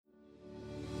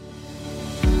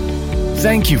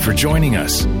Thank you for joining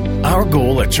us. Our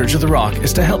goal at Church of the Rock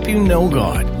is to help you know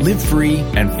God, live free,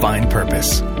 and find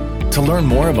purpose. To learn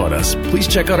more about us, please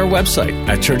check out our website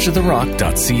at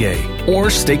churchoftherock.ca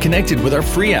or stay connected with our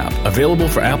free app available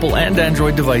for Apple and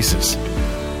Android devices.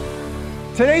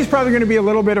 Today's probably going to be a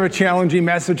little bit of a challenging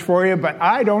message for you, but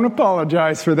I don't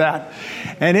apologize for that.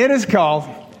 And it is called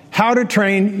How to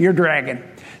Train Your Dragon.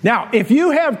 Now, if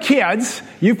you have kids,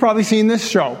 you've probably seen this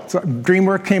show.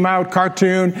 DreamWorks came out,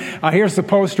 cartoon. Here's the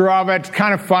poster of it. It's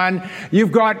kind of fun.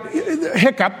 You've got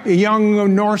Hiccup, a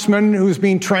young Norseman who's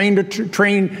being trained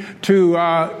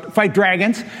to fight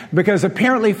dragons, because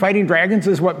apparently fighting dragons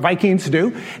is what Vikings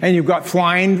do. And you've got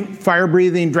flying,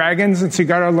 fire-breathing dragons, and so you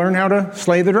got to learn how to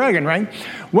slay the dragon, right?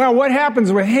 Well, what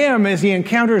happens with him is he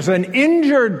encounters an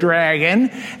injured dragon,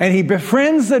 and he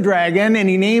befriends the dragon, and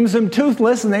he names him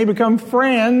Toothless, and they become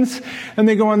friends, and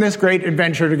they go on this great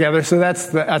adventure together. So that's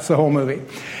the whole movie.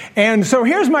 And so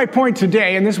here's my point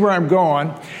today, and this is where I'm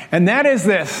going, and that is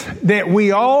this, that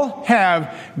we all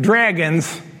have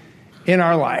dragons in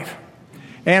our life.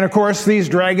 And of course, these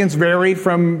dragons vary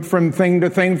from thing to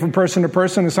thing, from person to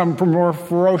person, and some are more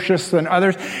ferocious than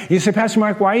others. You say, Pastor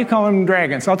Mark, why are you calling them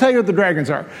dragons? I'll tell you what the dragons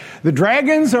are. The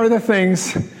dragons are the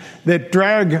things that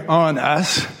drag on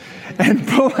us and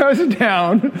pull us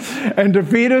down and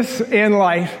defeat us in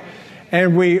life.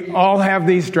 And we all have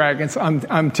these dragons,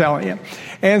 I'm telling you.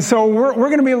 And so we're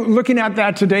going to be looking at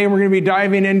that today. We're going to be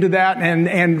diving into that.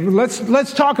 And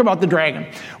let's talk about the dragon.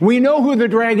 We know who the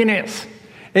dragon is.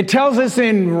 It tells us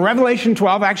in Revelation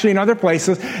 12, actually in other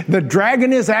places, the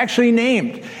dragon is actually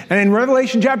named. And in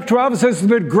Revelation chapter 12, it says,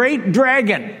 the great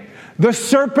dragon, the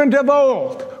serpent of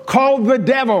old, called the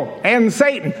devil and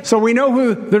Satan. So we know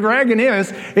who the dragon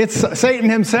is. It's Satan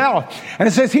himself. And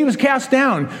it says he was cast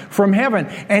down from heaven,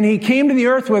 and he came to the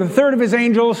earth with a third of his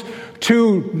angels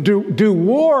to do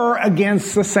war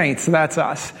against the saints. That's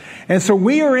us. And so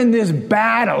we are in this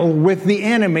battle with the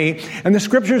enemy, and the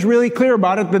scripture is really clear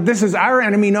about it, that this is our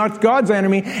enemy, not God's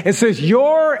enemy. It says,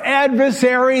 your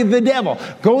adversary, the devil,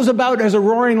 goes about as a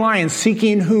roaring lion,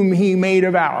 seeking whom he may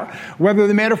devour. Whether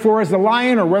the metaphor is the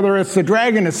lion or whether it's the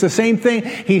dragon, it's the same thing.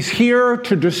 He's here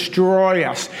to destroy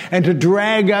us and to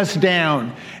drag us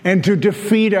down and to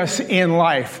defeat us in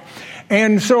life.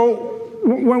 And so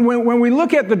when we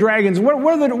look at the dragons, what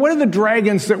are the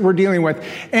dragons that we're dealing with?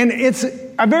 And it's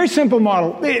a very simple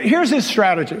model. Here's his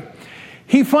strategy.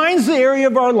 He finds the area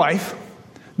of our life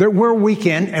that we're weak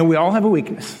in, and we all have a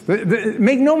weakness.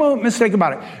 Make no mistake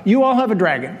about it. You all have a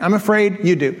dragon. I'm afraid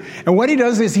you do. And what he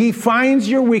does is he finds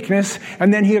your weakness,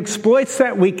 and then he exploits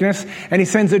that weakness, and he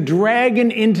sends a dragon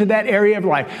into that area of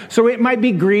life. So it might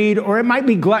be greed, or it might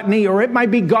be gluttony, or it might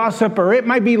be gossip, or it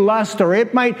might be lust, or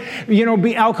it might,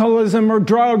 be alcoholism or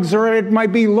drugs, or it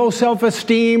might be low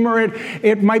self-esteem, or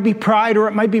it might be pride, or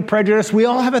it might be prejudice. We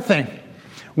all have a thing.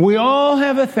 We all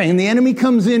have a thing. The enemy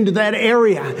comes into that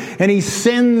area and he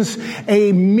sends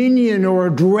a minion or a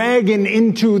dragon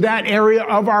into that area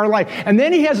of our life. And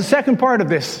then he has a second part of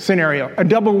this scenario, a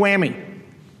double whammy.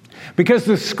 Because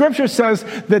the scripture says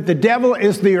that the devil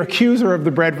is the accuser of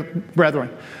the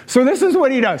brethren. So this is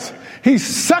what he does. He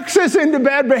sucks us into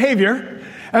bad behavior,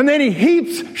 and then he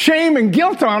heaps shame and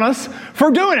guilt on us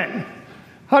for doing it.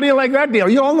 How do you like that deal?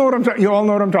 You all know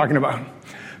what I'm talking about.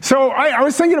 So I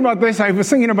was thinking about this. I was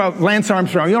thinking about Lance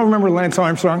Armstrong. You all remember Lance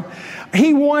Armstrong?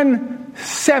 He won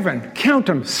 7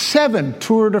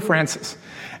 Tour de France's.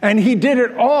 And he did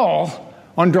it all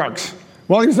on drugs.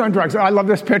 Well, he was on drugs. I love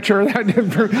this picture.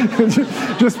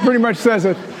 That just pretty much says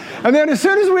it. And then as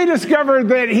soon as we discovered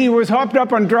that he was hopped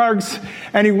up on drugs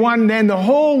and he won, then the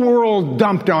whole world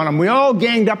dumped on him. We all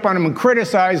ganged up on him and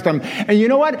criticized him. And you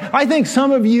know what? I think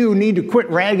some of you need to quit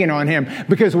ragging on him,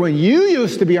 because when you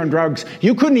used to be on drugs,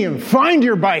 you couldn't even find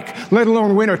your bike, let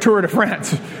alone win a Tour de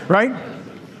France, right?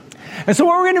 And so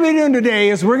what we're going to be doing today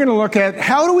is we're going to look at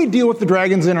how do we deal with the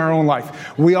dragons in our own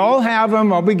life. We all have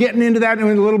them. I'll be getting into that in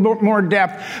a little bit more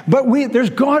depth. But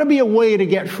there's got to be a way to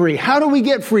get free. How do we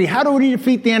get free? How do we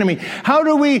defeat the enemy? How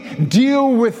do we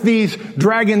deal with these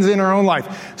dragons in our own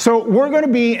life? So we're going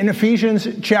to be in Ephesians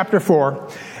chapter 4.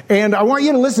 And I want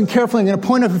you to listen carefully. I'm going to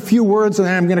point out a few words, and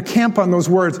then I'm going to camp on those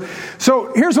words.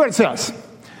 So here's what it says.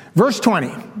 Verse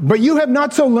 20. But you have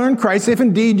not so learned Christ, if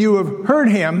indeed you have heard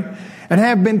him and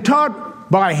have been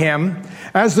taught by him,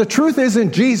 as the truth is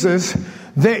in Jesus,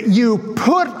 that you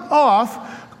put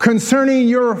off concerning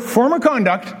your former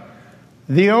conduct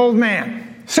the old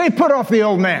man. Say, put off the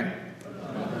old man.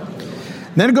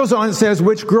 Then it goes on and says,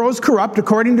 which grows corrupt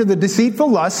according to the deceitful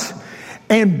lusts,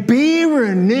 and be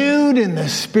renewed in the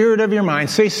spirit of your mind.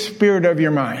 Say, spirit of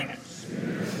your mind.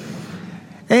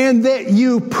 and that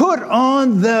you put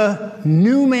on the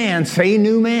new man, say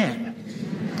new man,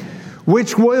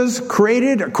 which was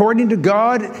created according to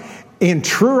God in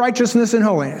true righteousness and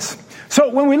holiness. So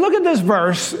when we look at this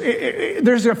verse,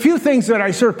 there's a few things that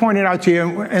I sort of pointed out to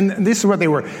you, and this is what they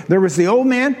were. There was the old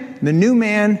man, the new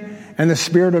man, and the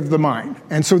spirit of the mind.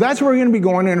 And so that's where we're going to be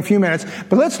going in a few minutes.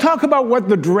 But let's talk about what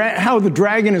how the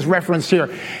dragon is referenced here.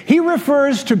 He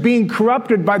refers to being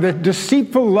corrupted by the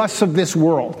deceitful lusts of this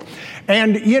world.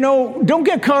 And, don't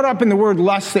get caught up in the word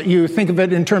lust that you think of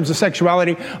it in terms of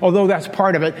sexuality, although that's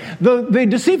part of it. The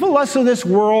deceitful lusts of this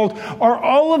world are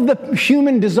all of the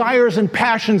human desires and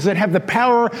passions that have the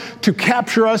power to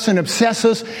capture us and obsess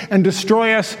us and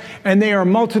destroy us. And they are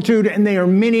multitude and they are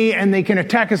many and they can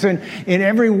attack us in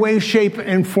every way, shape,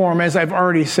 and form, as I've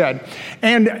already said.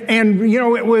 And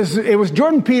it was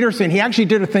Jordan Peterson. He actually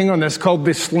did a thing on this called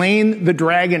the Slaying the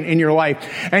Dragon in Your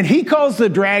Life. And he calls the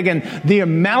dragon the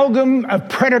amalgam of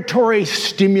predatory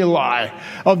stimuli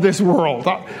of this world.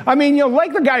 I mean,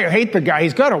 like the guy or hate the guy,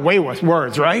 he's got a way with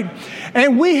words, right?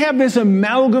 And we have this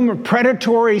amalgam of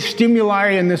predatory stimuli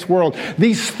in this world.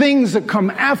 These things that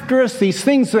come after us, these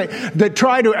things that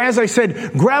try to, as I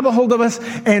said, grab a hold of us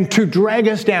and to drag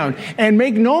us down. And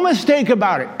make no mistake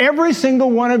about it, every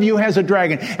single one of you has a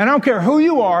dragon. And I don't care who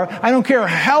you are, I don't care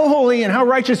how holy and how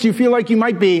righteous you feel like you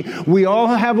might be, we all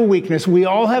have a weakness. We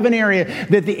all have an area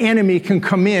that the enemy can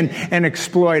come in and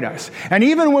exploit us. And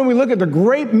even when we look at the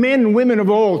great men and women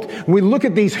of old, we look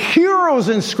at these heroes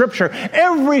in Scripture,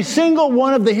 every single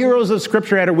one of the heroes of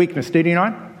Scripture had a weakness, did he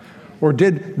not? Or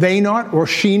did they not? Or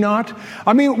she not?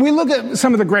 I mean, we look at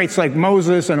some of the greats like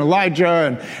Moses and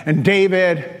Elijah and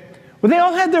David. Well, they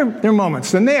all had their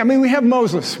moments. And we have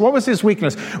Moses. What was his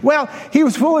weakness? Well, he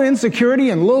was full of insecurity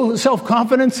and low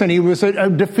self-confidence, and he was a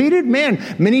defeated man.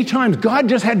 Many times, God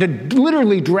just had to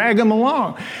literally drag him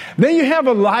along. Then you have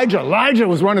Elijah. Elijah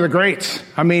was one of the greats.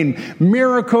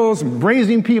 Miracles,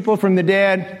 raising people from the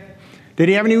dead. Did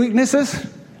he have any weaknesses?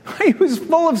 He was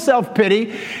full of self-pity.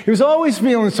 He was always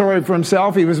feeling sorry for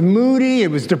himself. He was moody. He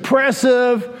was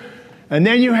depressive. And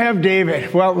then you have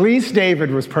David. Well, at least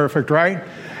David was perfect, right?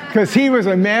 Because he was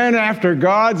a man after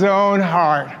God's own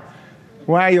heart.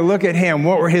 Well, you look at him.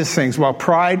 What were his things? Well,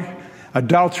 pride,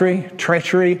 adultery,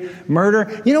 treachery,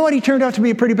 murder. You know what? He turned out to be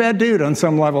a pretty bad dude on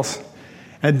some levels.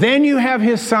 And then you have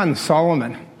his son,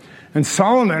 Solomon. And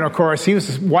Solomon, of course, he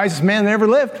was the wisest man that ever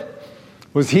lived.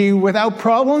 Was he without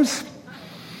problems?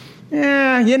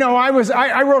 Yeah,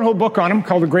 I wrote a whole book on him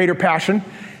called The Greater Passion.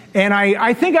 And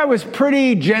I think I was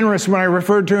pretty generous when I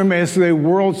referred to him as the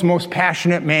world's most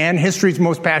passionate man, history's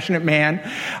most passionate man.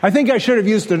 I think I should have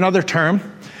used another term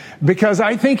because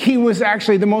I think he was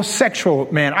actually the most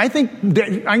sexual man. I'm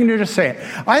going to just say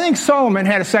it. I think Solomon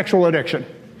had a sexual addiction.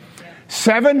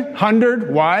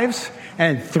 700 wives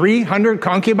and 300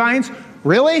 concubines?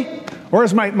 Really? Or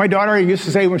as my daughter used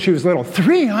to say when she was little,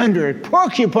 300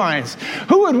 porcupines.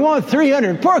 Who would want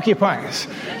 300 porcupines?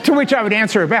 To which I would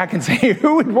answer her back and say,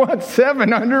 who would want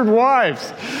 700 wives?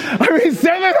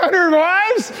 700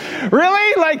 wives?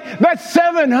 Really? That's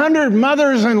 700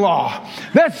 mothers-in-law.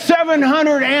 That's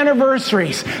 700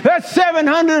 anniversaries. That's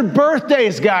 700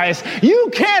 birthdays, guys. You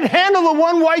can't handle the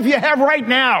one wife you have right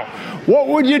now. What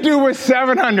would you do with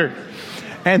 700?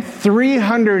 And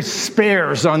 300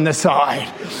 spares on the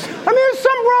side. There's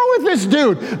something wrong with this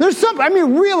dude. There's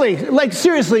something, really,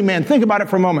 seriously, man, think about it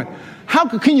for a moment. How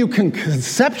can you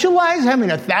conceptualize having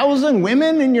 1,000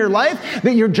 women in your life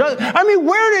that you're just,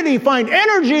 where did he find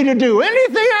energy to do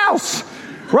anything else?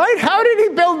 Right? How did he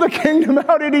build the kingdom?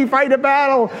 How did he fight a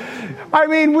battle?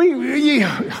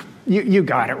 You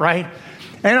got it, right?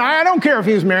 And I don't care if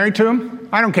he was married to him.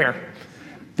 I don't care.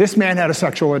 This man had a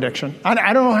sexual addiction.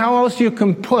 I don't know how else you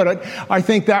can put it. I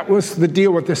think that was the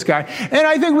deal with this guy. And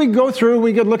I think we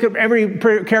could look at every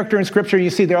character in Scripture,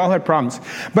 you see they all had problems.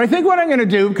 But I think what I'm going to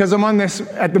do, because I'm on this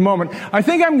at the moment, I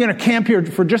think I'm going to camp here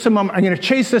for just a moment. I'm going to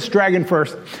chase this dragon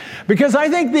first. Because I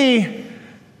think the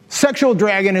sexual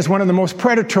dragon is one of the most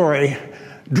predatory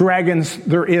dragons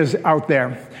there is out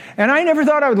there. And I never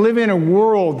thought I would live in a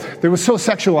world that was so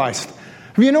sexualized.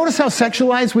 Have you noticed how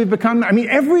sexualized we've become?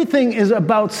 Everything is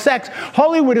about sex.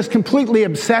 Hollywood is completely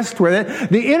obsessed with it.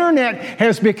 The internet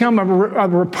has become a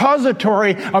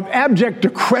repository of abject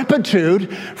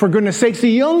decrepitude. For goodness sakes, the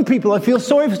young people, I feel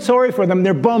sorry for them.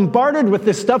 They're bombarded with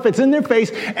this stuff. It's in their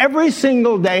face every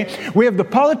single day. We have the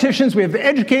politicians, we have the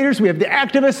educators, we have the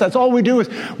activists. That's all we do is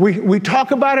we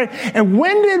talk about it. And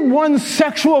when did one's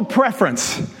sexual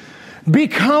preference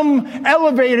become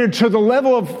elevated to the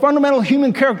level of fundamental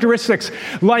human characteristics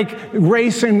like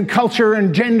race and culture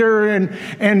and gender and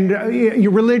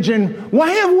religion. Why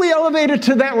have we elevated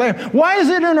to that level? Why is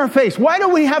it in our face? Why do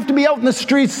we have to be out in the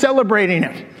streets celebrating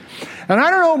it? And I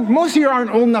don't know, most of you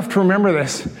aren't old enough to remember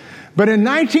this, but in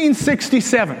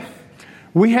 1967,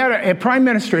 we had a prime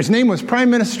minister. His name was Prime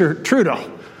Minister Trudeau.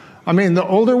 I mean, the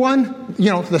older one,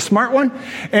 the smart one.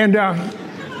 And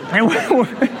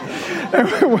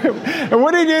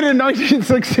what he did in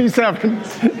 1967,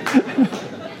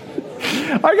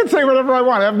 I can say whatever I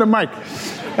want. I have the mic.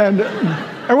 And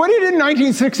what he did in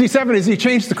 1967 is he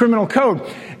changed the criminal code.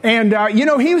 And,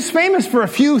 he was famous for a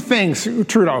few things,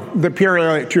 Trudeau, Pierre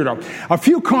Elliott Trudeau. A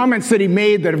few comments that he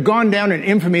made that have gone down in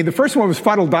infamy. The first one was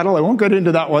Fuddle Duddle. I won't get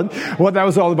into that one, what that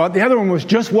was all about. The other one was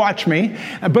Just Watch Me.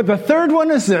 But the third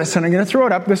one is this, and I'm going to throw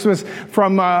it up. This was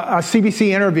from a CBC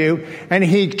interview, and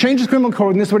he changed the criminal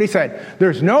code, and this is what he said.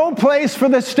 There's no place for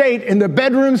the state in the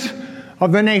bedrooms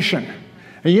of the nation.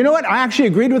 And you know what? I actually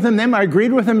agreed with him then. I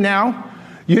agreed with him now.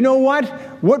 You know what?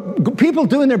 What people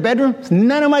do in their bedrooms,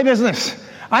 none of my business.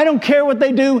 I don't care what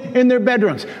they do in their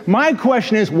bedrooms. My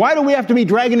question is, why do we have to be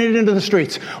dragging it into the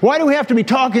streets? Why do we have to be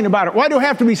talking about it? Why do we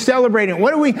have to be celebrating it?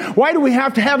 Why do we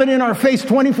have to have it in our face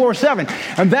 24/7?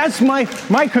 And that's my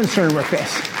concern with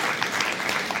this.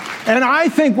 And I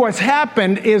think what's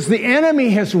happened is the enemy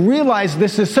has realized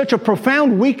this is such a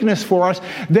profound weakness for us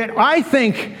that I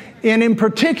think, and in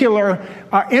particular,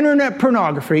 internet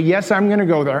pornography, yes, I'm going to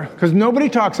go there, because nobody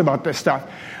talks about this stuff.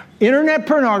 Internet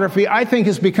pornography, I think,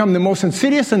 has become the most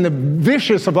insidious and the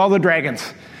vicious of all the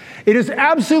dragons. It is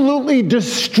absolutely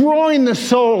destroying the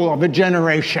soul of a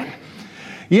generation.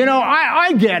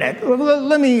 I get it.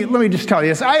 Let me just tell you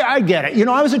this. I get it.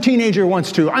 I was a teenager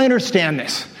once too. I understand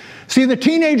this. See, the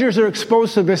teenagers are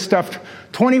exposed to this stuff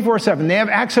 24/7. They have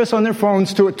access on their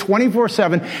phones to it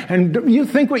 24/7. And you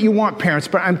think what you want, parents,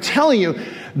 but I'm telling you,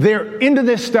 they're into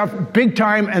this stuff big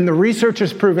time, and the research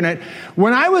has proven it.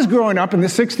 When I was growing up in the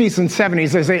 60s and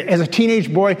 70s as a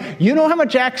teenage boy, you know how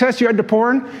much access you had to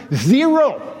porn?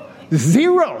 Zero.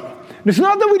 It's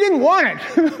not that we didn't want it.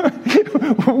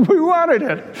 We wanted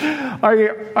it.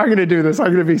 I'm going to do this. I'm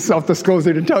going to be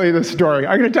self-disclosing and tell you this story.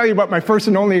 I'm going to tell you about my first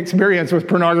and only experience with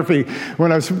pornography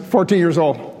when I was 14 years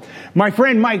old. My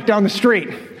friend Mike down the street,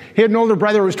 he had an older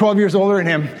brother who was 12 years older than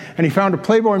him, and he found a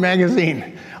Playboy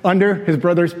magazine under his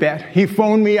brother's bed. He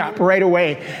phoned me up right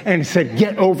away and said,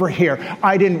 "Get over here."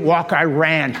 I didn't walk, I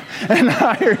ran. And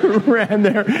I ran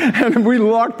there, and we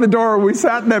locked the door. We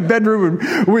sat in that bedroom,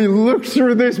 and we looked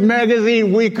through this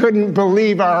magazine. We couldn't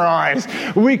believe our eyes.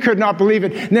 We could not believe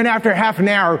it. And then after half an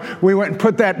hour, we went and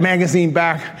put that magazine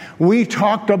back. We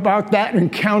talked about that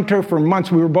encounter for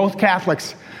months. We were both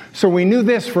Catholics. So we knew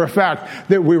this for a fact,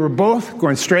 that we were both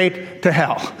going straight to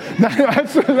hell.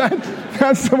 That's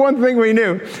the one thing we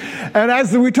knew. And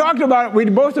as we talked about it, we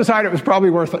both decided it was probably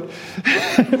worth it.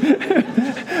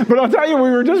 But I'll tell you,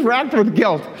 we were just racked with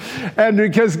guilt. And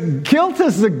because guilt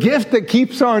is the gift that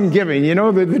keeps on giving.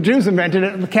 The Jews invented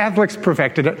it, the Catholics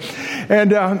perfected it.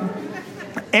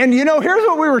 And here's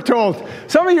what we were told.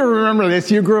 Some of you remember this.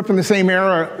 You grew up in the same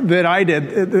era that I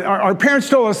did. Our parents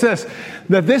told us this,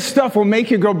 that this stuff will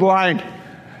make you go blind.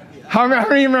 How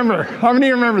many remember? How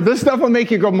many remember? This stuff will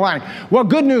make you go blind. Well,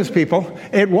 good news, people.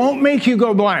 It won't make you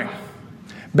go blind.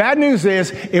 Bad news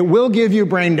is it will give you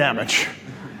brain damage.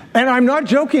 And I'm not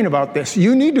joking about this.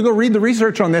 You need to go read the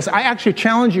research on this. I actually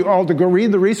challenge you all to go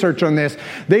read the research on this.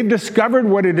 They've discovered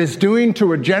what it is doing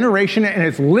to a generation, and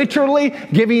it's literally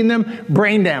giving them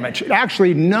brain damage. It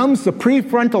actually numbs the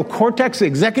prefrontal cortex, the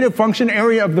executive function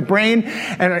area of the brain,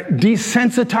 and it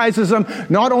desensitizes them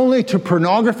not only to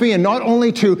pornography and not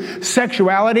only to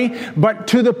sexuality, but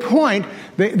to the point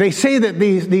they say that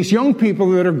these young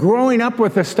people that are growing up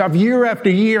with this stuff year after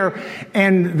year,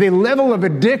 and the level of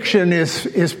addiction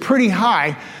is pretty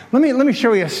high. Let me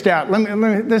show you a stat.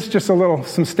 This is just some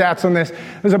stats on this.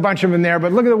 There's a bunch of them there,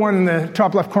 but look at the one in the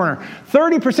top left corner.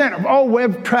 30% of all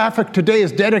web traffic today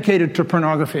is dedicated to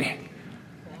pornography.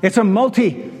 It's a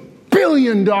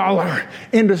multi-billion-dollar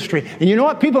industry. And you know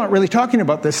what? People aren't really talking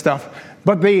about this stuff.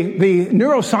 But the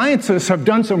neuroscientists have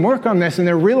done some work on this, and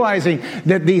they're realizing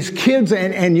that these kids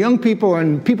and young people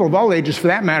and people of all ages, for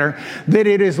that matter, that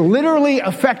it is literally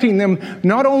affecting them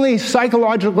not only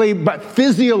psychologically, but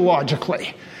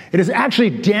physiologically. It is actually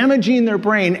damaging their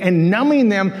brain and numbing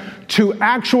them to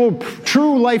actual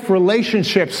true life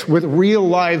relationships with real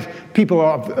live people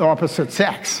of the opposite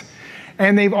sex.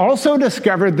 And they've also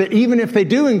discovered that even if they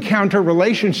do encounter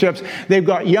relationships, they've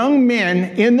got young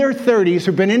men in their 30s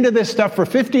who've been into this stuff for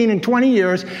 15 and 20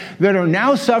 years that are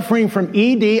now suffering from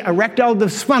ED, erectile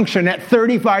dysfunction, at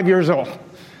 35 years old.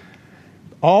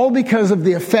 All because of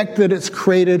the effect that it's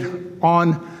created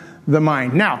on the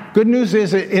mind. Now, good news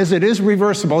is it is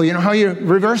reversible. You know how you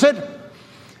reverse it?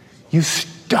 You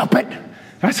stop it.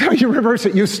 That's how you reverse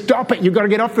it. You stop it. You've got to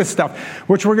get off this stuff,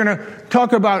 which we're going to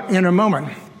talk about in a moment.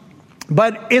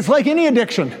 But it's like any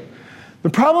addiction. The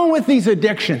problem with these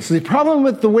addictions, the problem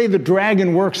with the way the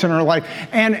dragon works in our life,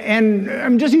 and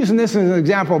I'm just using this as an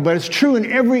example, but it's true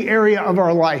in every area of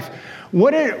our life.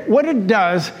 What it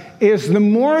does is the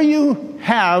more you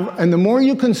have and the more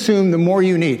you consume, the more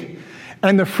you need.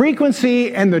 And the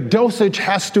frequency and the dosage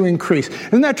has to increase.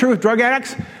 Isn't that true with drug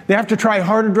addicts? They have to try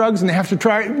harder drugs and they have to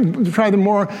try the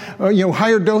more,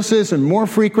 higher doses and more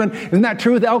frequent. Isn't that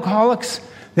true with alcoholics?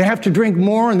 They have to drink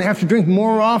more and they have to drink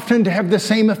more often to have the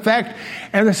same effect.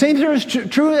 And the same thing is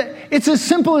true. It's as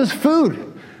simple as food.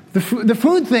 The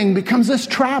food thing becomes this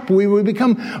trap. We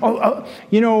become,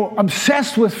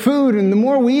 obsessed with food. And the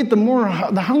more we eat,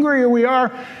 the hungrier we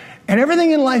are. And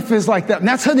everything in life is like that. And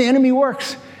that's how the enemy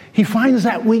works. He finds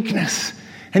that weakness.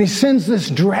 And he sends this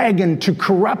dragon to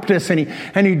corrupt us.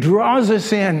 And he draws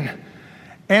us in.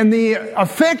 And the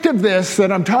effect of this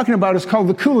that I'm talking about is called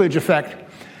the Coolidge effect.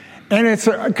 And it's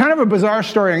kind of a bizarre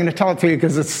story. I'm going to tell it to you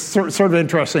because it's sort of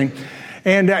interesting.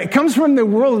 And it comes from the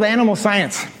world of animal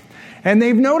science. And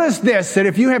they've noticed this, that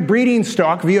if you have breeding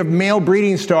stock, if you have male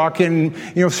breeding stock in,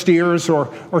 steers or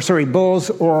bulls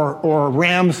or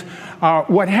rams,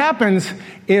 what happens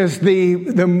is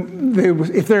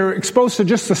if they're exposed to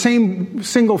just the same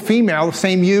single female, the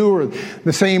same ewe or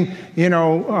the same,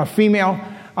 female,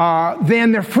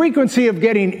 then their frequency of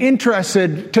getting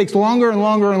interested takes longer and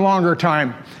longer and longer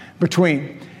time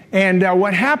between. And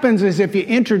what happens is if you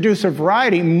introduce a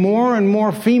variety, more and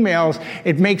more females,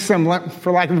 it makes them,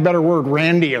 for lack of a better word,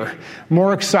 randier,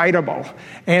 more excitable.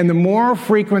 And the more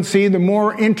frequency, the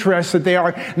more interest that they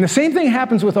are. And the same thing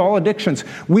happens with all addictions.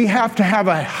 We have to have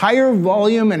a higher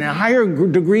volume and a higher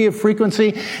degree of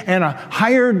frequency and a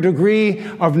higher degree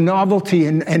of novelty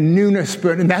and newness.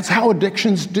 And that's how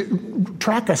addictions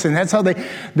track us, and that's how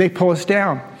they pull us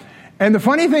down. And the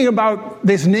funny thing about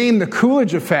this name, the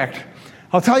Coolidge effect,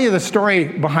 I'll tell you the story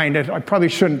behind it. I probably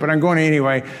shouldn't, but I'm going to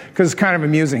anyway, because it's kind of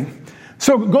amusing.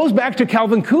 So it goes back to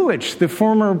Calvin Coolidge, the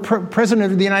former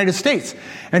president of the United States.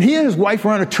 And he and his wife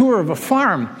were on a tour of a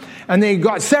farm. And they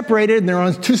got separated, and they're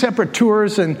on two separate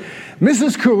tours. And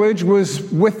Mrs. Coolidge was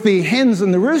with the hens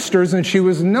and the roosters, and she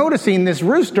was noticing this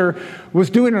rooster was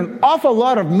doing an awful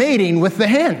lot of mating with the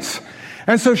hens.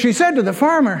 And so she said to the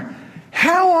farmer,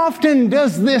 "How often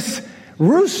does this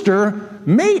rooster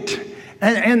mate?"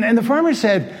 And the farmer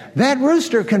said, "That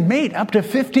rooster can mate up to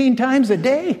 15 times a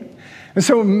day." And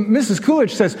so Mrs.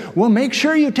 Coolidge says, "Well, make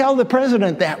sure you tell the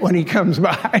president that when he comes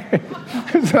by."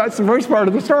 So that's the first part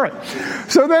of the story.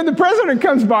 So then the president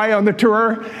comes by on the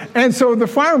tour, and so the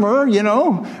farmer,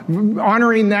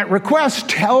 honoring that request,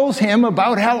 tells him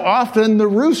about how often the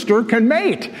rooster can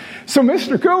mate. So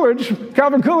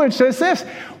Calvin Coolidge says this,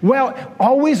 "Well,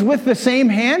 always with the same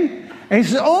hen?" And he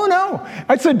says, "Oh, no,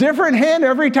 it's a different hen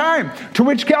every time." To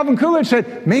which Calvin Coolidge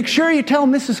said, "Make sure you tell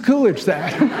Mrs. Coolidge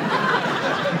that."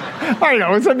 I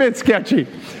know, it's a bit sketchy.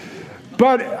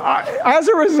 But as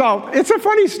a result, it's a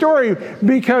funny story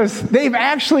because they've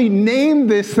actually named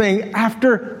this thing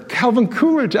after Calvin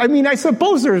Coolidge. I mean, I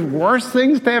suppose there's worse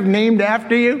things to have named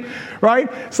after you, right?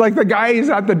 It's like the guy, he's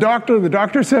at the doctor. The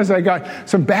doctor says, "I got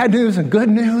some bad news and good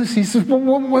news." He says, "Well,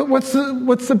 what's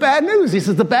the bad news?" He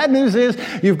says, "The bad news is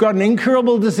you've got an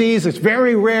incurable disease. It's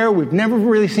very rare. We've never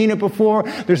really seen it before.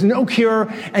 There's no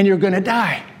cure, and you're going to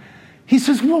die." He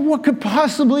says, "Well, what could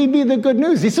possibly be the good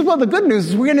news?" He says, "Well, the good news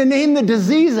is we're going to name the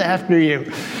disease after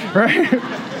you," right?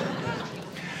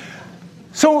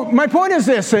 So my point is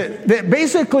this, that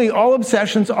basically all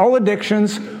obsessions, all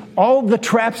addictions, all the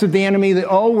traps of the enemy, they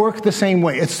all work the same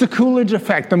way. It's the Coolidge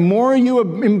effect. The more you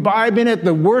imbibe in it,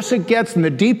 the worse it gets, and the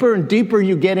deeper and deeper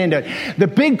you get into it. The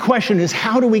big question is,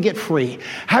 how do we get free?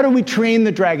 How do we train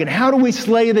the dragon? How do we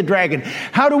slay the dragon?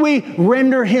 How do we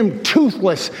render him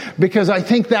toothless? Because I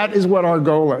think that is what our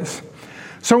goal is.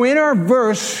 So in our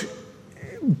verse,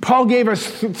 Paul gave us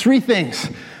three things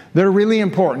that are really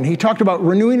important. He talked about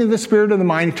renewing of the spirit of the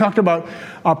mind. He talked about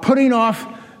putting off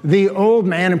the old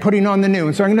man and putting on the new.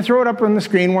 And so I'm going to throw it up on the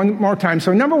screen one more time.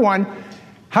 So number one,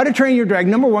 how to train your dragon.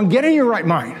 Number one, get in your right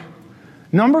mind.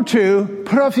 Number two,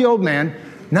 put off the old man.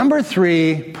 Number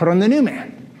three, put on the new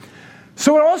man.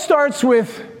 So it all starts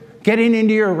with getting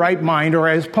into your right mind, or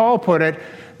as Paul put it,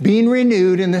 being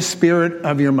renewed in the spirit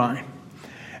of your mind.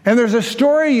 And there's a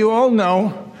story you all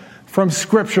know from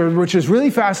Scripture, which is really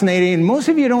fascinating. And most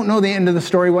of you don't know the end of the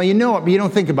story. Well, you know it, but you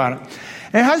don't think about it.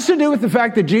 It has to do with the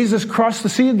fact that Jesus crossed the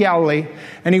Sea of Galilee,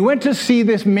 and he went to see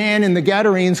this man in the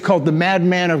Gadarenes called the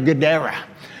madman of Gadara.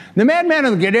 The madman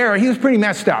of Gadara, he was pretty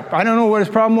messed up. I don't know what his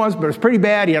problem was, but it was pretty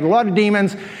bad. He had a lot of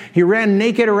demons. He ran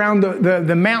naked around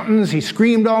the mountains. He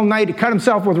screamed all night. He cut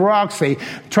himself with rocks. They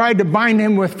tried to bind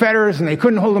him with fetters, and they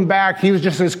couldn't hold him back. He was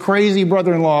just this crazy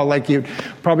brother-in-law like you'd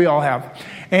probably all have.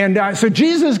 And so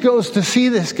Jesus goes to see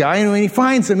this guy, and when he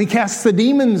finds him, he casts the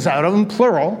demons out of him,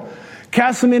 plural,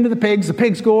 casts them into the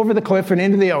pigs go over the cliff and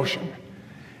into the ocean.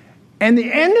 And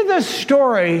the end of the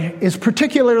story is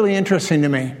particularly interesting to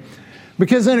me,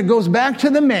 because then it goes back to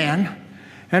the man,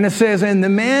 and it says, and the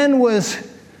man was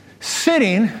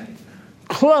sitting,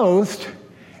 clothed,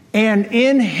 and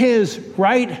in his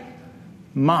right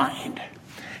mind.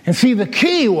 And see, the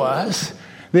key was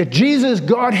that Jesus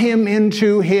got him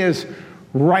into his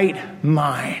right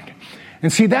mind.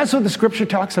 And see, that's what the scripture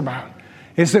talks about,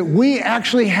 is that we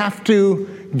actually have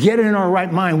to get in our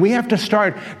right mind. We have to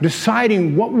start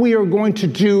deciding what we are going to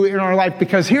do in our life,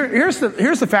 because here's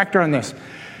the factor on this.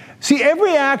 See,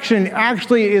 every action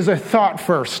actually is a thought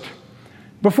first.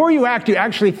 Before you act, you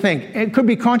actually think. It could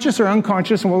be conscious or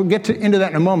unconscious, and we'll get into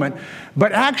that in a moment.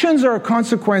 But actions are a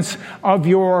consequence of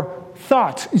your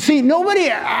thoughts. You see, nobody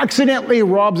accidentally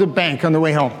robs a bank on the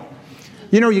way home.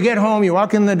 You know, you get home, you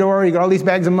walk in the door, you got all these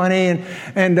bags of money,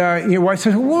 and your wife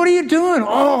says, what are you doing?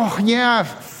 Oh, yeah,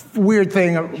 weird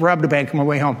thing, I robbed a bank on my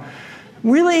way home.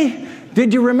 Really?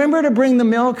 Did you remember to bring the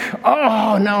milk?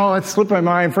 Oh, no, it slipped my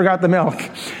mind, forgot the milk.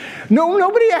 No,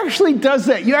 nobody actually does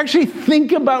that. You actually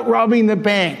think about robbing the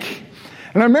bank.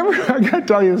 And I remember, I got to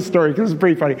tell you this story because it's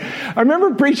pretty funny. I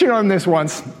remember preaching on this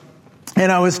once,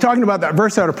 and I was talking about that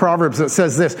verse out of Proverbs that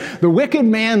says this: the wicked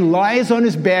man lies on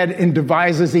his bed and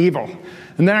devises evil.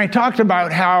 And then I talked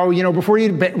about how, you know, before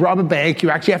you rob a bank, you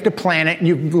actually have to plan it, and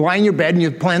you lie in your bed and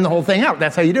you plan the whole thing out.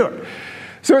 That's how you do it.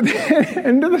 So at the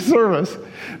end of the service,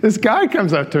 this guy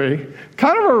comes up to me,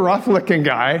 kind of a rough-looking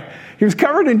guy. He was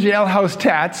covered in jailhouse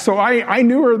tats, so I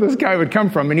knew where this guy would come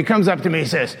from. And he comes up to me and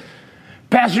says,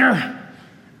 Pastor,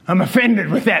 I'm offended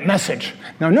with that message.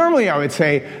 Now, normally I would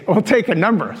say, well, take a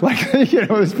number. Like, you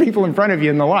know, there's people in front of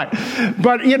you in the line.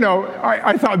 But, you know,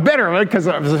 I thought better of it because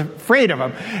I was afraid of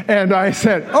him. And I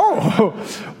said,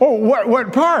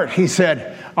 what part? He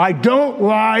said, I don't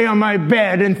lie on my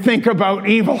bed and think about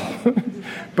evil.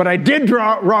 But I did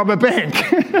rob a bank.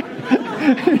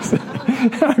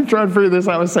 I'm trying to figure this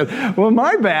out. I said, well,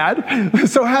 my bad.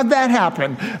 So how'd that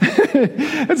happen?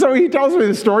 And so he tells me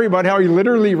the story about how he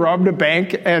literally robbed a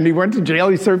bank and he went to jail.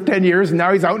 He served 10 years and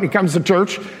now he's out and he comes to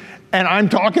church and I'm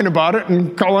talking about it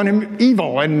and calling him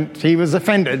evil, and he was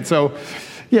offended. So,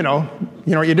 you know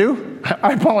what you do?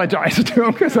 I apologized to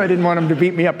him because I didn't want him to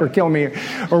beat me up or kill me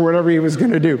or whatever he was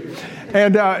going to do.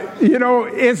 And,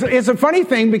 it's a funny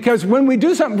thing because when we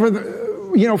do something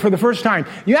for the first time,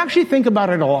 you actually think about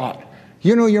it a lot.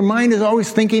 You know, your mind is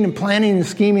always thinking and planning and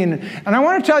scheming. And I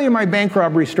want to tell you my bank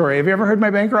robbery story. Have you ever heard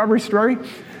my bank robbery story?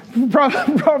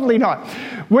 Probably not.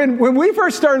 When we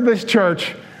first started this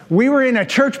church, we were in a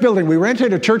church building. We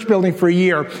rented a church building for a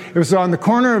year. It was on the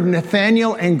corner of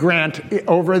Nathaniel and Grant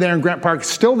over there in Grant Park.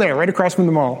 Still there, right across from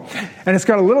the mall. And it's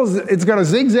got a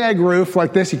zigzag roof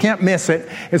like this. You can't miss it.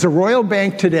 It's a Royal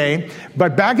Bank today.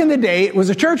 But back in the day, it was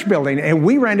a church building. And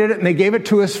we rented it and they gave it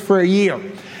to us for a year.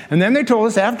 And then they told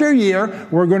us after a year,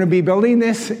 we're going to be building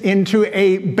this into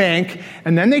a bank.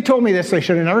 And then they told me this. They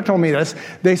should have never told me this.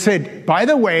 They said, by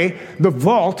the way, the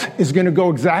vault is going to go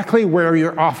exactly where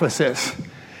your office is.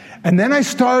 And then I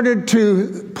started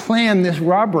to plan this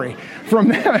robbery. From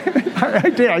there, I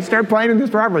did. I started planning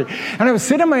this robbery. And I would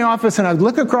sit in my office and I'd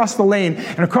look across the lane.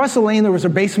 And across the lane, there was a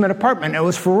basement apartment. It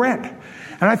was for rent.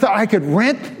 And I thought I could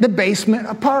rent the basement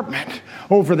apartment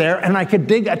over there and I could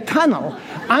dig a tunnel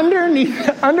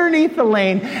underneath the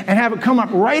lane and have it come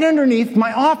up right underneath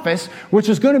my office, which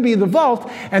is going to be the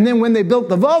vault. And then when they built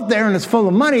the vault there and it's full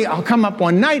of money, I'll come up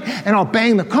one night and I'll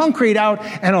bang the concrete out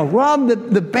and I'll rob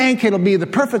the bank. It'll be the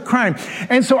perfect crime.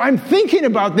 And so I'm thinking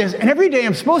about this, and every day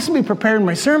I'm supposed to be preparing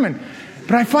my sermon.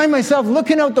 But I find myself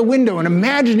looking out the window and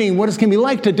imagining what it's going to be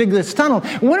like to dig this tunnel.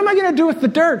 What am I going to do with the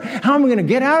dirt? How am I going to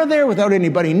get out of there without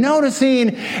anybody noticing?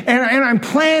 And I'm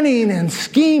planning and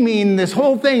scheming this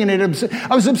whole thing. And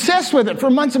I was obsessed with it for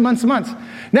months and months and months.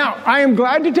 Now, I am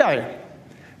glad to tell you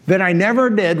that I never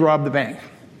did rob the bank.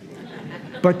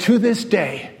 But to this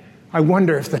day, I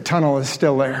wonder if the tunnel is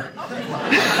still there.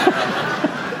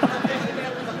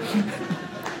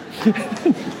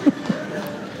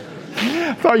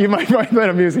 thought you might find that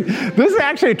amusing. This is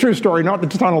actually a true story, not the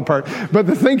tunnel part, but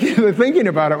the thinking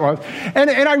about it was. And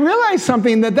I realized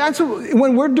something, that's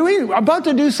when we're about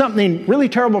to do something really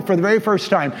terrible for the very first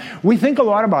time, we think a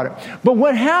lot about it. But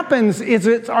what happens is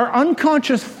it's our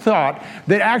unconscious thought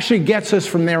that actually gets us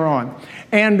from there on.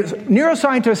 And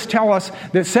neuroscientists tell us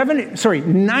that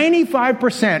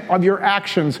 95% of your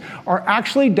actions are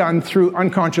actually done through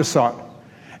unconscious thought.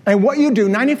 And what you do,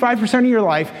 95% of your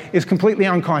life, is completely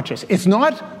unconscious. It's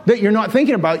not that you're not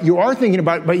thinking about it, you are thinking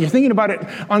about it, but you're thinking about it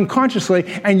unconsciously,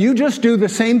 and you just do the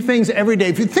same things every day.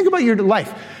 If you think about your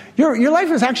life, your life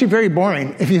is actually very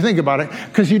boring if you think about it,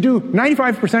 because you do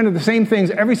 95% of the same things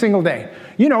every single day.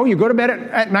 You know, you go to bed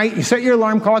at night, you set your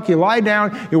alarm clock, you lie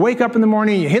down, you wake up in the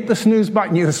morning, you hit the snooze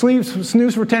button, you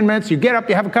snooze for 10 minutes, you get up,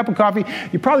 you have a cup of coffee,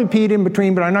 you probably peed in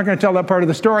between, but I'm not going to tell that part of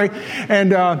the story.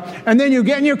 And then you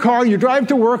get in your car, you drive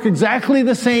to work exactly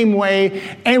the same way,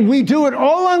 and we do it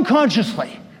all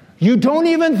unconsciously. You don't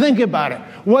even think about it.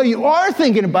 Well, you are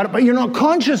thinking about it, but you're not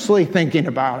consciously thinking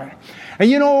about it. And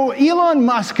you know, Elon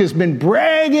Musk has been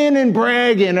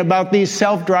bragging about these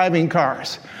self-driving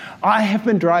cars. I have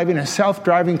been driving a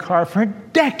self-driving car for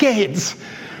decades.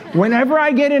 Whenever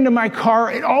I get into my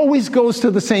car, it always goes to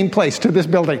the same place, to this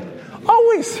building.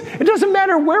 Always. It doesn't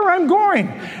matter where I'm going.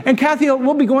 And Kathy,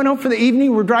 we'll be going out for the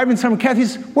evening. We're driving somewhere. Kathy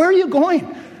says, "Where are you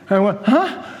going?" I went,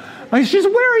 "Huh?" She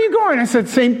said, "Where are you going?" I said,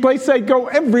 "Same place I go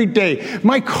every day."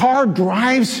 My car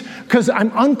drives because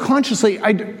I'm unconsciously,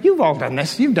 you've all done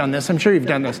this. You've done this. I'm sure you've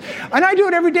done this. And I do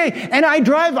it every day. And I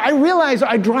realize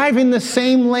I drive in the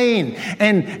same lane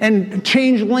and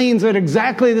change lanes at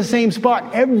exactly the same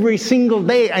spot every single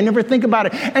day. I never think about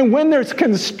it. And when there's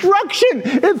construction,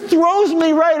 it throws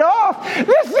me right off.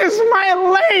 This is my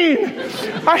lane.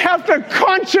 I have to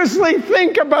consciously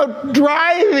think about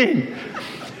driving.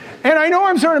 And I know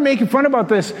I'm sort of making fun about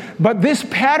this, but this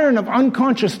pattern of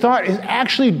unconscious thought is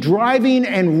actually driving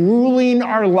and ruling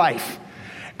our life.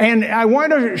 And I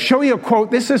want to show you a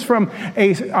quote. This is from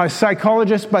a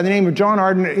psychologist by the name of John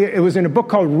Arden. It was in a book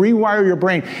called Rewire Your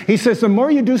Brain. He says, the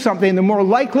more you do something, the more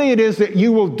likely it is that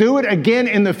you will do it again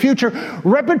in the future.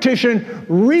 Repetition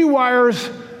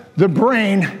rewires the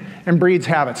brain and breeds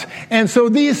habits. And so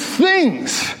these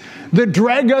things that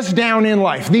drag us down in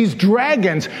life, these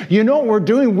dragons, you know what we're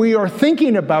doing? We are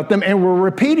thinking about them and we're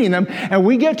repeating them, and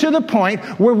we get to the point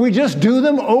where we just do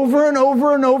them over and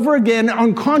over and over again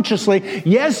unconsciously.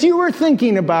 Yes, you were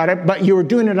thinking about it, but you were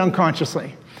doing it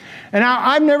unconsciously. And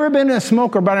I've never been a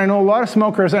smoker, but I know a lot of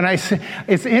smokers, and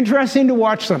it's interesting to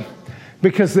watch them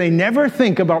because they never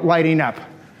think about lighting up.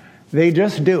 They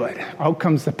just do it. Out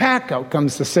comes the pack, out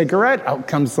comes the cigarette, out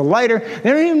comes the lighter. They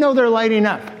don't even know they're lighting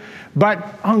up.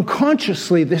 But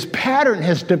unconsciously, this pattern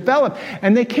has developed,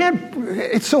 and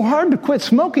it's so hard to quit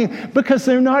smoking because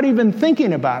they're not even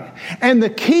thinking about it. And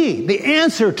the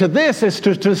answer to this is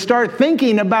to start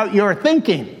thinking about your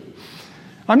thinking.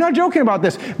 I'm not joking about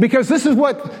this, because this is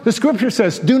what the scripture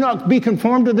says: do not be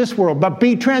conformed to this world, but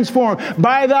be transformed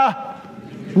by the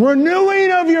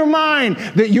renewing of your mind,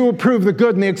 that you will prove the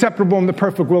good and the acceptable and the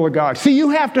perfect will of God. See,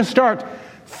 you have to start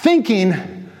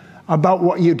thinking about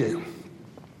what you do.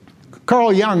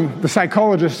 Carl Jung, the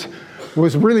psychologist,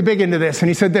 was really big into this, and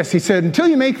he said this. He said, until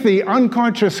you make the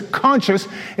unconscious conscious,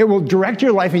 it will direct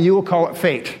your life and you will call it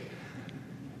fate.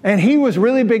 And he was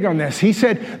really big on this. He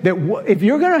said that if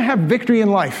you're going to have victory in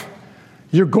life,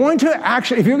 you're going to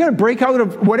actually, if you're going to break out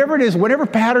of whatever it is, whatever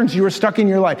patterns you were stuck in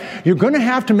your life, you're going to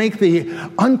have to make the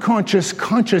unconscious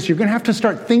conscious. You're going to have to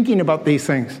start thinking about these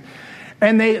things.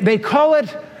 And they call it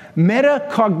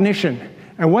metacognition.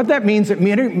 And what that means, it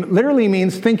literally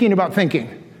means thinking about thinking.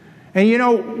 And, you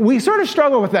know, we sort of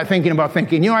struggle with that thinking about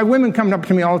thinking. You know, I have women coming up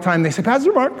to me all the time. They say,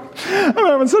 Pastor Mark, I'm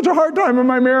having such a hard time in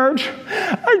my marriage.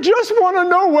 I just want to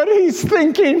know what he's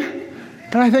thinking.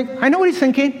 And I think, I know what he's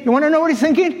thinking. You want to know what he's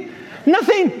thinking?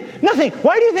 Nothing.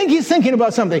 Why do you think he's thinking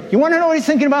about something? You want to know what he's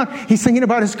thinking about? He's thinking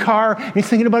about his car. He's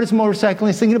thinking about his motorcycle.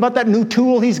 He's thinking about that new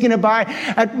tool he's going to buy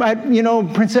at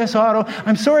Princess Auto.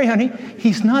 I'm sorry, honey.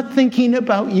 He's not thinking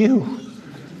about you.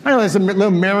 I know there's a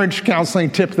little marriage counseling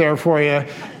tip there for you.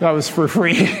 That was for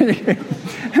free.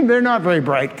 They're not very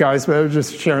bright, guys, but I was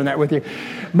just sharing that with you.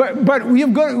 But we're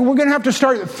going to have to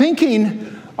start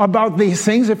thinking about these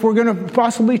things if we're going to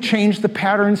possibly change the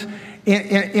patterns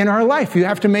in our life. You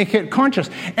have to make it conscious.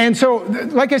 And so,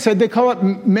 like I said, they call it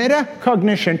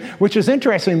metacognition, which is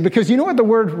interesting because you know what the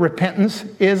word repentance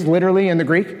is literally in the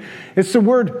Greek? It's the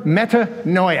word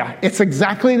metanoia. It's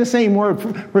exactly the same word,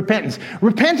 repentance.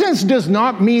 Repentance does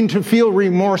not mean to feel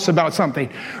remorse about something.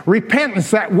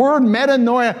 Repentance, that word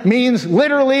metanoia, means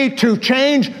literally to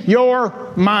change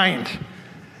your mind.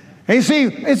 And you see,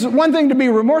 it's one thing to be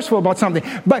remorseful about something,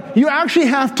 but you actually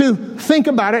have to think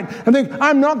about it and think,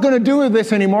 I'm not going to do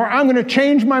this anymore. I'm going to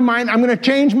change my mind. I'm going to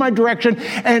change my direction.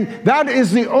 And that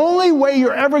is the only way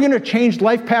you're ever going to change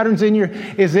life patterns in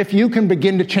is if you can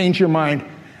begin to change your mind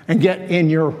and get in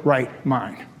your right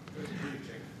mind.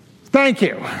 Thank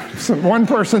you. So one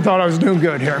person thought I was doing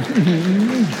good here.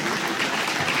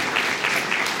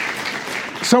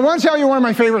 So I want to tell you one of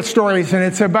my favorite stories, and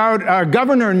it's about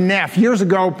Governor Neff. Years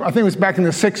ago, I think it was back in the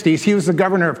 60s, he was the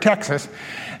governor of Texas.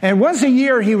 And once a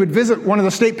year, he would visit one of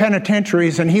the state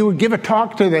penitentiaries, and he would give a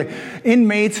talk to the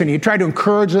inmates, and he'd try to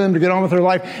encourage them to get on with their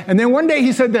life. And then one day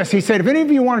he said this, he said, if any of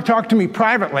you want to talk to me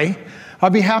privately, I'll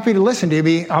be happy to listen to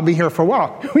you. I'll be here for a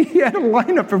while. We had a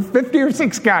lineup of 50 or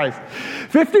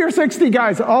 60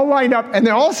 guys all lined up, and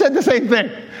they all said the same thing.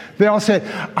 They all said,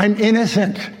 I'm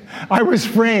innocent. I was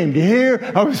framed.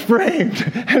 Here, I was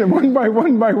framed. And one by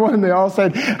one, they all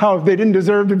said how they didn't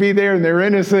deserve to be there and they're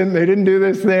innocent. They didn't do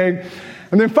this thing.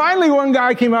 And then finally one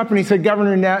guy came up and he said,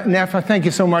 Governor Neff, I thank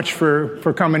you so much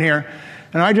for coming here.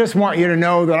 And I just want you to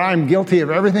know that I'm guilty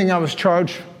of everything I was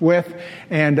charged with.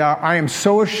 And I am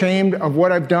so ashamed of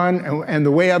what I've done and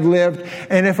the way I've lived.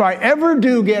 And if I ever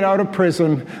do get out of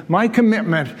prison, my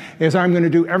commitment is I'm going to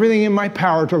do everything in my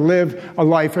power to live a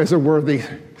life as a worthy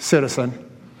citizen.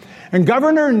 And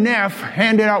Governor Neff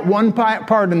handed out one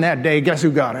pardon that day. Guess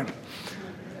who got it?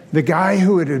 The guy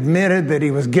who had admitted that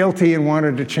he was guilty and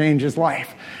wanted to change his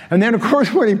life. And then, of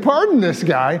course, when he pardoned this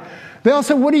guy, they all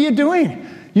said, what are you doing?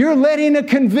 You're letting a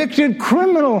convicted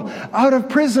criminal out of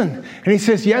prison. And he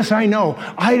says, yes, I know.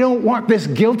 I don't want this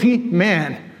guilty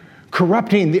man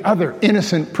corrupting the other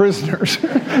innocent prisoners.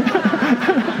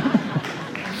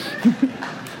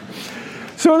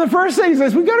 So the first thing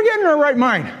is we've got to get in our right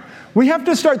mind. We have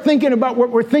to start thinking about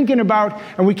what we're thinking about,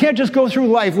 and we can't just go through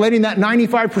life letting that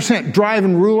 95% drive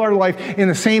and rule our life in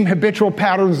the same habitual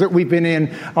patterns that we've been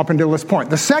in up until this point.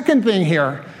 The second thing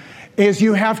here is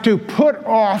you have to put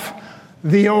off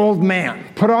the old man.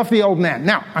 Put off the old man.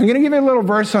 Now, I'm going to give you a little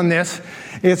verse on this.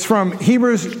 It's from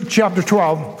Hebrews chapter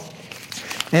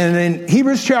 12. And in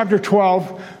Hebrews chapter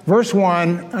 12, verse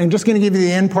 1, I'm just going to give you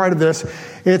the end part of this.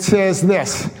 It says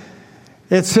this.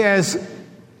 It says,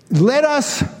 let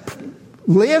us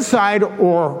lay aside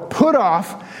or put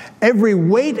off every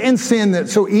weight and sin that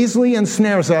so easily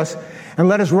ensnares us, and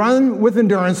let us run with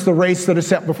endurance the race that is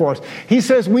set before us. He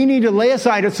says we need to lay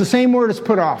aside. It's the same word as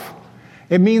put off.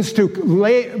 It means to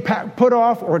put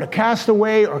off or to cast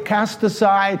away or cast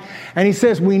aside. And he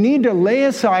says we need to lay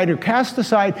aside or cast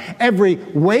aside every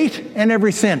weight and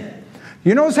every sin.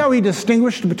 You notice how he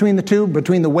distinguished between the two,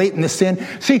 between the weight and the sin?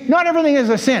 See, not everything is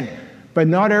a sin, but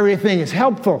not everything is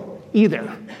helpful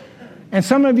either. And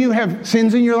some of you have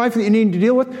sins in your life that you need to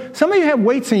deal with. Some of you have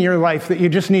weights in your life that you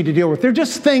just need to deal with. They're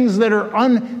just things that are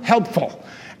unhelpful.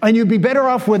 And you'd be better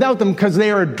off without them because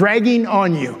they are dragging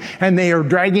on you and they are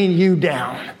dragging you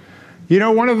down. You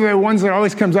know, one of the ones that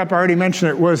always comes up, I already mentioned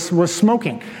it, was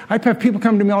smoking. I have people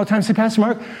come to me all the time and say, Pastor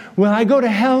Mark, will I go to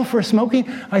hell for smoking?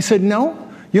 I said,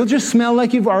 no, you'll just smell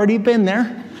like you've already been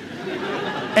there.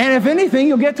 And if anything,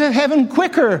 you'll get to heaven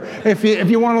quicker if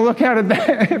you want to look at it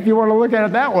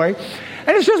that way.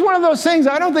 And it's just one of those things.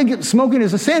 I don't think smoking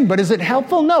is a sin, but is it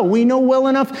helpful? No. We know well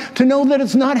enough to know that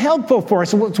it's not helpful for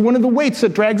us. It's one of the weights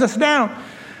that drags us down.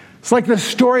 It's like the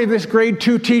story of this grade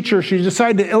 2 teacher. She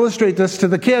decided to illustrate this to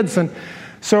the kids, and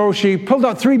so she pulled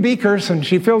out 3 beakers, and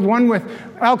she filled one with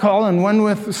alcohol and one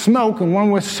with smoke and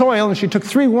one with soil, and she took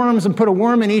 3 worms and put a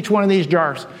worm in each one of these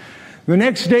jars. The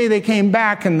next day they came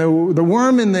back and the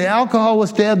worm in the alcohol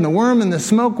was dead and the worm in the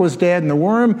smoke was dead and the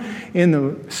worm in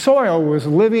the soil was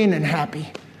living and happy.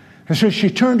 And so she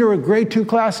turned to her grade 2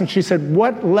 class and she said,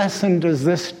 what lesson does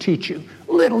this teach you?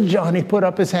 Little Johnny put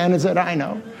up his hand and said, I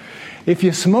know. If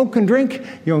you smoke and drink,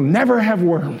 you'll never have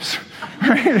worms.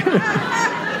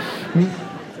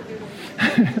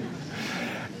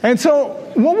 And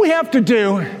so what we have to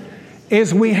do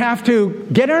is we have to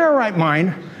get in our right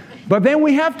mind. But then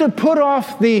we have to put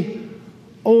off the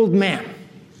old man.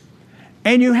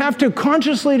 And you have to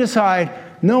consciously decide,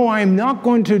 no, I'm not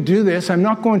going to do this. I'm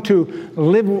not going to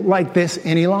live like this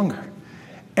any longer.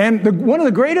 And one of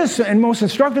the greatest and most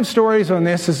instructive stories on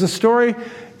this is the story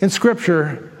in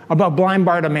Scripture about blind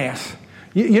Bartimaeus.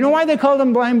 You know why they called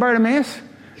him blind Bartimaeus?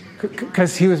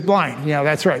 Because he was blind. Yeah,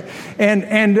 that's right.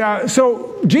 And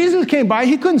so Jesus came by.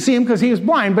 He couldn't see him because he was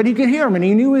blind, but he could hear him, and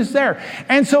he knew he was there.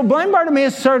 And so blind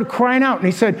Bartimaeus started crying out, and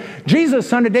he said, Jesus,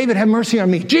 Son of David, have mercy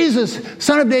on me. Jesus,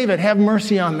 Son of David, have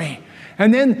mercy on me.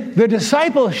 And then the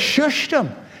disciples shushed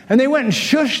him. And they went and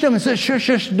shushed him and said, shush,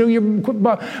 shush, quit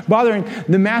bothering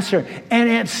the master. And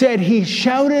it said he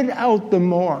shouted out the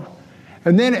more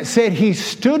And then it said he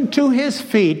stood to his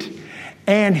feet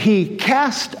and he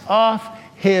cast off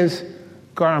his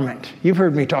garment. You've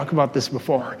heard me talk about this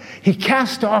before. He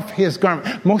cast off his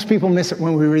garment. Most people miss it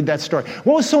when we read that story.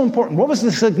 What was so important? What was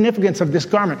the significance of this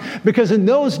garment? Because in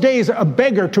those days, a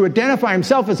beggar, to identify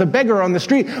himself as a beggar on the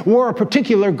street, wore a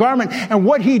particular garment. And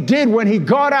what he did when he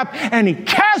got up and he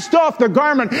cast off the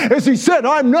garment is he said,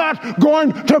 I'm not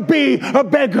going to be a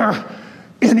beggar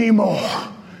anymore.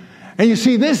 And you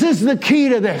see, this is the key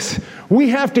to this. We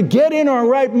have to get in our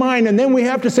right mind, and then we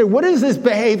have to say, what is this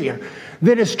behavior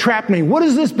that has trapped me? What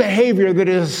is this behavior that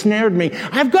has snared me?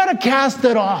 I've got to cast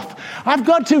it off. I've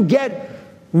got to get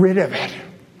rid of it.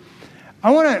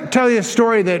 I want to tell you a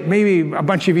story that maybe a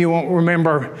bunch of you won't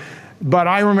remember, but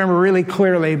I remember really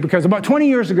clearly, because about 20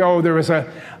 years ago, there was a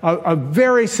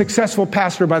very successful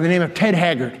pastor by the name of Ted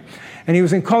Haggard. And he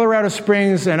was in Colorado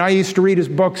Springs, and I used to read his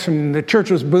books, and the church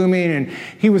was booming, and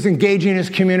he was engaging his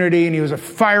community, and he was a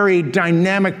fiery,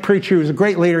 dynamic preacher. He was a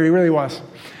great leader. He really was.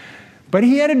 But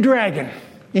he had a dragon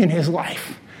in his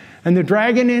life. And the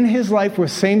dragon in his life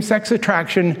was same-sex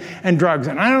attraction and drugs.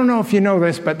 And I don't know if you know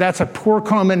this, but that's a poor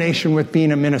combination with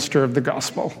being a minister of the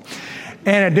gospel.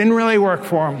 And it didn't really work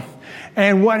for him.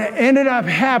 And what ended up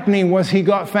happening was he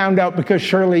got found out, because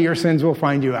surely your sins will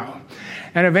find you out.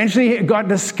 And eventually it got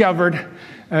discovered.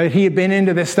 He had been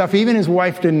into this stuff. Even his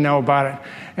wife didn't know about it.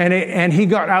 And he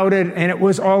got outed, and it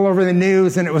was all over the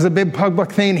news, and it was a big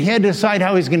public thing. He had to decide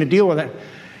how he's going to deal with it.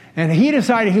 And he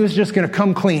decided he was just going to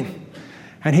come clean.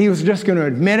 And he was just going to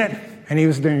admit it, and he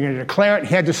was going to declare it.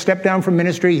 He had to step down from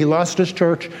ministry. He lost his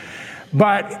church.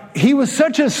 But he was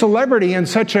such a celebrity and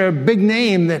such a big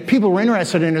name that people were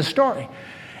interested in his story.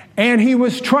 And he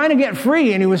was trying to get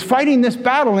free, and he was fighting this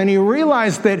battle, and he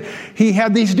realized that he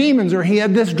had these demons, or he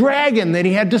had this dragon that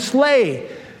he had to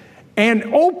slay. And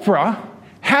Oprah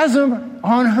has him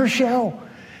on her show.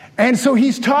 And so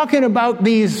he's talking about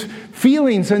these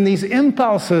feelings and these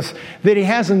impulses that he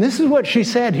has. And this is what she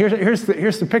said. Here's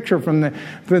the picture from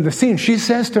the scene. She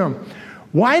says to him,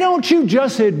 why don't you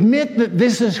just admit that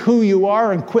this is who you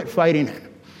are and quit fighting it?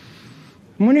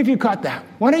 I wonder if you caught that.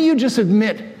 Why don't you just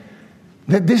admit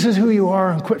that this is who you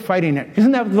are and quit fighting it?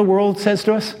 Isn't that what the world says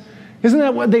to us? Isn't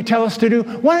that what they tell us to do?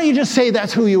 Why don't you just say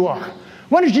that's who you are?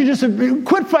 Why don't you just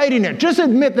quit fighting it? Just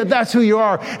admit that that's who you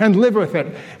are and live with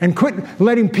it, and quit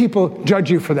letting people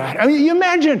judge you for that. I mean, you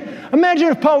imagine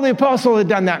if Paul the Apostle had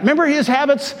done that. Remember his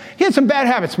habits? He had some bad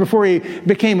habits before he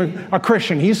became a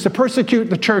Christian. He used to persecute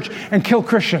the church and kill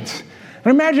Christians.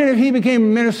 And imagine if he became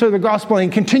a minister of the gospel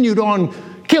and continued on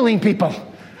killing people.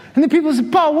 And the people said,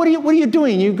 Paul, what are you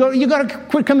doing? You got to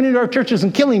quit coming into our churches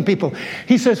and killing people.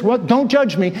 He says, well, don't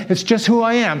judge me. It's just who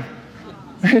I am.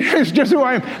 It's just who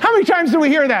I am. How many times do we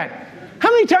hear that? How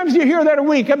many times do you hear that a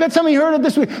week? I bet some of you heard it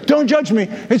this week. Don't judge me.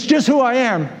 It's just who I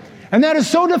am. And that is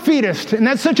so defeatist. And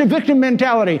that's such a victim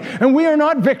mentality. And we are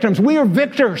not victims. We are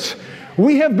victors.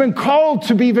 We have been called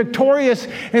to be victorious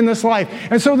in this life.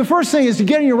 And so the first thing is to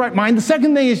get in your right mind. The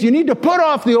second thing is you need to put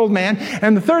off the old man.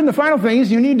 And the third and the final thing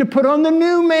is you need to put on the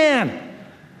new man.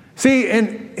 See,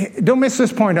 and don't miss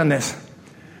this point on this.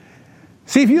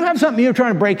 See, if you have something you're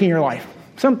trying to break in your life,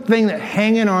 something that's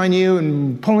hanging on you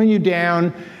and pulling you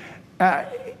down,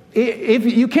 if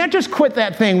you can't just quit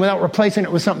that thing without replacing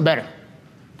it with something better.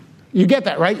 You get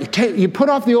that, right? You put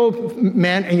off the old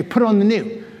man and you put on the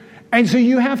new. And so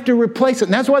you have to replace it.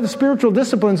 And that's why the spiritual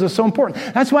disciplines are so important.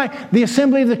 That's why the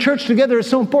assembly of the church together is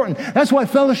so important. That's why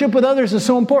fellowship with others is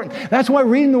so important. That's why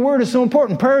reading the word is so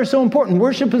important. Prayer is so important.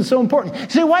 Worship is so important. You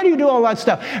say, why do you do all that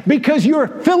stuff? Because you're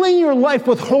filling your life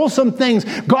with wholesome things,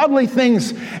 godly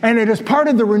things, and it is part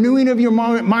of the renewing of your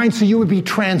mind so you would be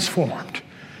transformed.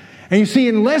 And you see,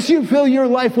 unless you fill your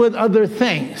life with other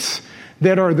things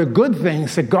that are the good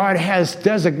things that God has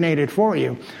designated for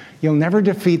you, you'll never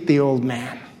defeat the old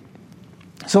man.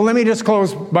 So let me just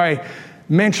close by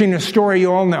mentioning a story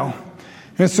you all know.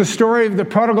 It's the story of the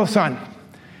prodigal son.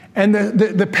 And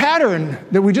the pattern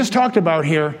that we just talked about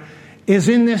here is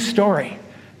in this story.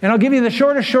 And I'll give you the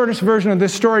shortest version of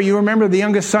this story. You remember the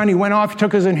youngest son, he went off,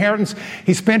 took his inheritance.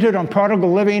 He spent it on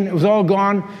prodigal living. It was all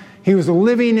gone. He was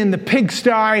living in the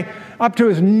pigsty, up to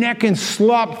his neck in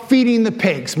slop, feeding the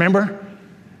pigs, remember?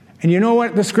 And you know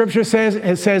what the scripture says?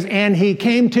 It says, and he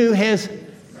came to his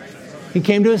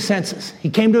senses. He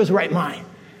came to his right mind.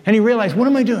 And he realized, what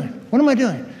am I doing? What am I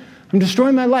doing? I'm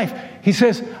destroying my life. He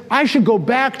says, I should go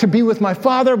back to be with my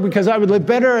father because I would live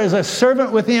better as a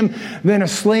servant with him than a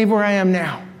slave where I am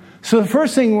now. So the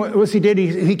first thing was he did,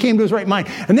 he came to his right mind.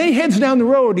 And then he heads down the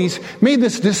road. He's made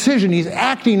this decision. He's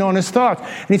acting on his thoughts.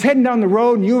 And he's heading down the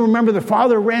road. And you remember the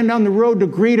father ran down the road to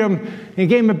greet him. And he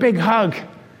gave him a big hug.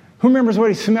 Who remembers what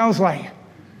he smells like?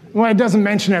 Well, it doesn't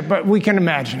mention it, but we can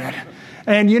imagine it.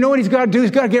 And you know what he's got to do?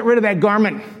 He's got to get rid of that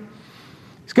garment.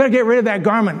 He's got to get rid of that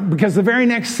garment, because the very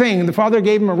next thing, the Father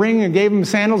gave him a ring and gave him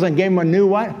sandals and gave him a new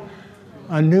what?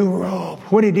 A new robe.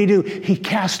 What did he do? He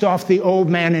cast off the old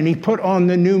man and he put on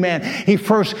the new man. He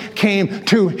first came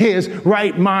to his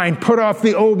right mind. Put off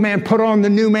the old man, put on the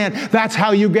new man. That's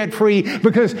how you get free,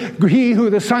 because he who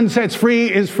the Son sets free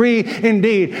is free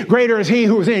indeed. Greater is he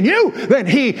who is in you than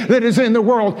he that is in the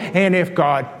world. And if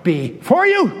God be for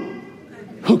you,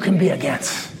 who can be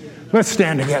against? Let's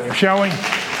stand together, shall we?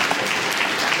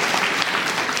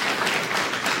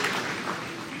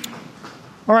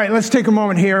 All right, let's take a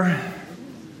moment here.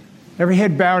 Every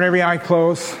head bowed, every eye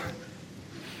closed.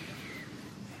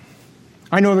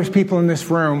 I know there's people in this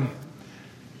room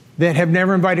that have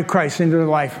never invited Christ into their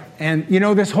life. And you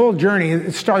know, this whole journey,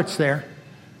 it starts there.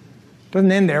 It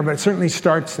doesn't end there, but it certainly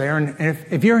starts there. And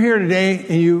if you're here today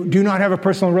and you do not have a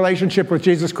personal relationship with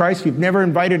Jesus Christ, you've never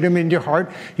invited him into your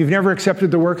heart, you've never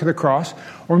accepted the work of the cross,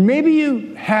 or maybe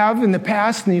you have in the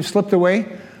past and you've slipped away,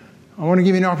 I want to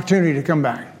give you an opportunity to come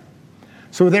back.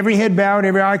 So with every head bowed,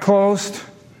 every eye closed,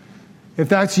 if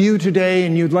that's you today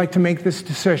and you'd like to make this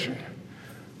decision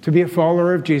to be a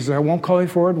follower of Jesus, I won't call you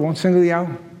forward, won't single you out.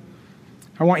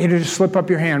 I want you to just slip up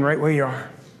your hand right where you are.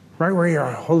 Right where you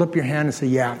are. Hold up your hand and say,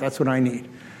 yeah, that's what I need.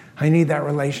 I need that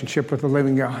relationship with the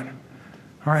living God.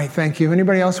 All right, thank you.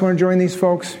 Anybody else want to join these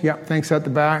folks? Yeah, thanks at the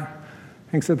back.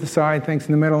 Thanks at the side. Thanks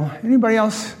in the middle. Anybody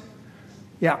else?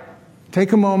 Yeah.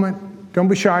 Take a moment. Don't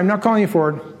be shy. I'm not calling you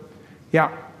forward.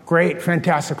 Yeah. Great.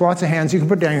 Fantastic. Lots of hands. You can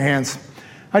put down your hands.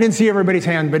 I didn't see everybody's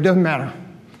hand, but it doesn't matter.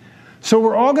 So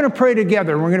we're all going to pray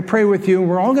together. We're going to pray with you. And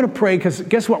we're all going to pray because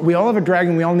guess what? We all have a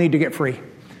dragon. We all need to get free.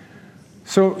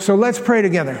 So let's pray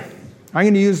together. I'm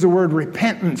going to use the word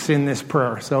repentance in this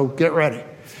prayer. So get ready.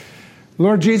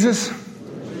 Lord Jesus,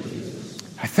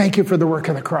 I thank you for the work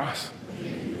of the cross.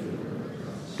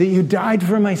 That you died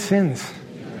for my sins.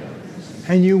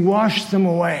 And you washed them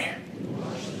away.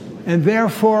 And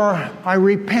therefore, I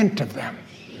repent of them.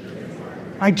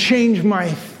 I change my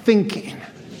thinking.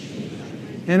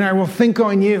 And I will think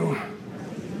on you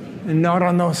and not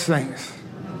on those things.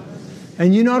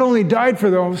 And you not only died for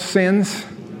those sins,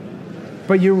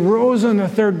 but you rose on the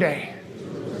third day.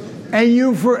 And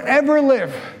you forever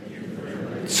live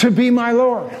to be my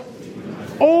Lord.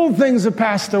 Old things have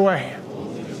passed away.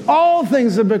 All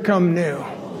things have become new.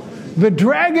 The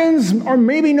dragons are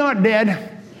maybe not dead,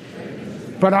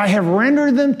 but I have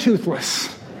rendered them toothless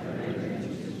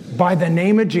by the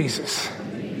name of Jesus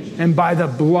and by the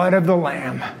blood of the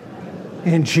Lamb.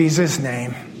 In Jesus'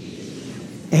 name,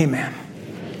 amen.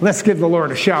 Let's give the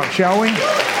Lord a shout, shall we?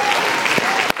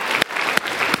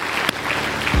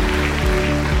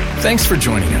 Thanks for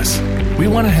joining us. We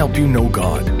want to help you know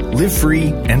God, live free,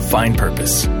 and find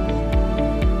purpose.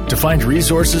 To find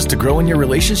resources to grow in your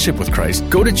relationship with Christ,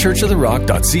 go to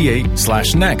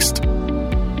churchoftherock.ca/next.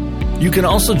 You can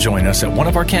also join us at one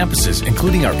of our campuses,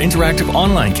 including our interactive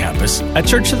online campus at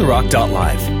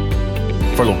churchoftherock.live.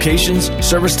 For locations,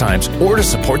 service times, or to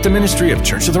support the ministry of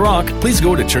Church of the Rock, please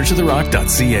go to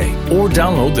churchoftherock.ca or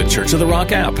download the Church of the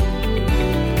Rock app.